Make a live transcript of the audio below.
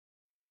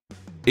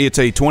It's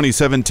a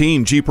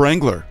 2017 Jeep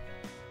Wrangler.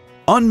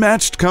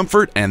 Unmatched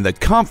comfort and the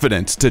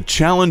confidence to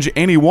challenge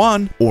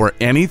anyone or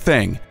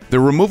anything. The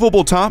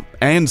removable top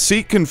and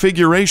seat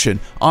configuration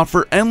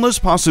offer endless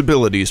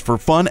possibilities for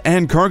fun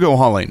and cargo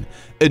hauling.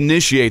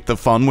 Initiate the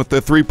fun with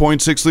the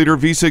 3.6-liter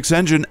V6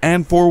 engine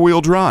and four-wheel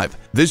drive.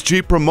 This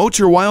Jeep promotes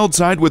your wild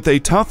side with a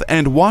tough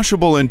and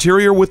washable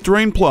interior with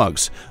drain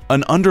plugs,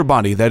 an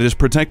underbody that is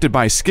protected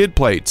by skid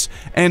plates,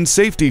 and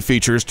safety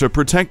features to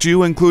protect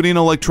you, including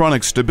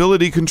electronic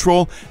stability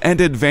control and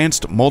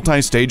advanced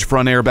multi-stage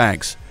front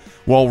airbags.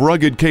 While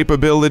rugged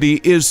capability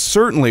is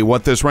certainly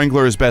what this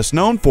Wrangler is best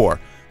known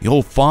for,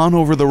 you'll fawn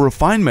over the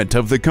refinement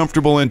of the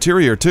comfortable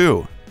interior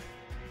too.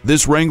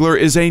 This Wrangler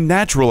is a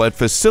natural at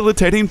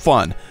facilitating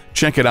fun.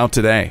 Check it out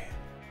today.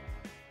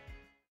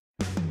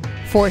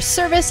 For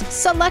service,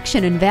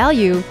 selection, and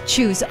value,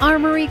 choose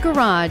Armory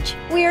Garage.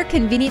 We are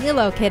conveniently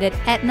located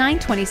at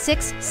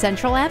 926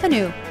 Central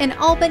Avenue in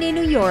Albany,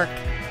 New York.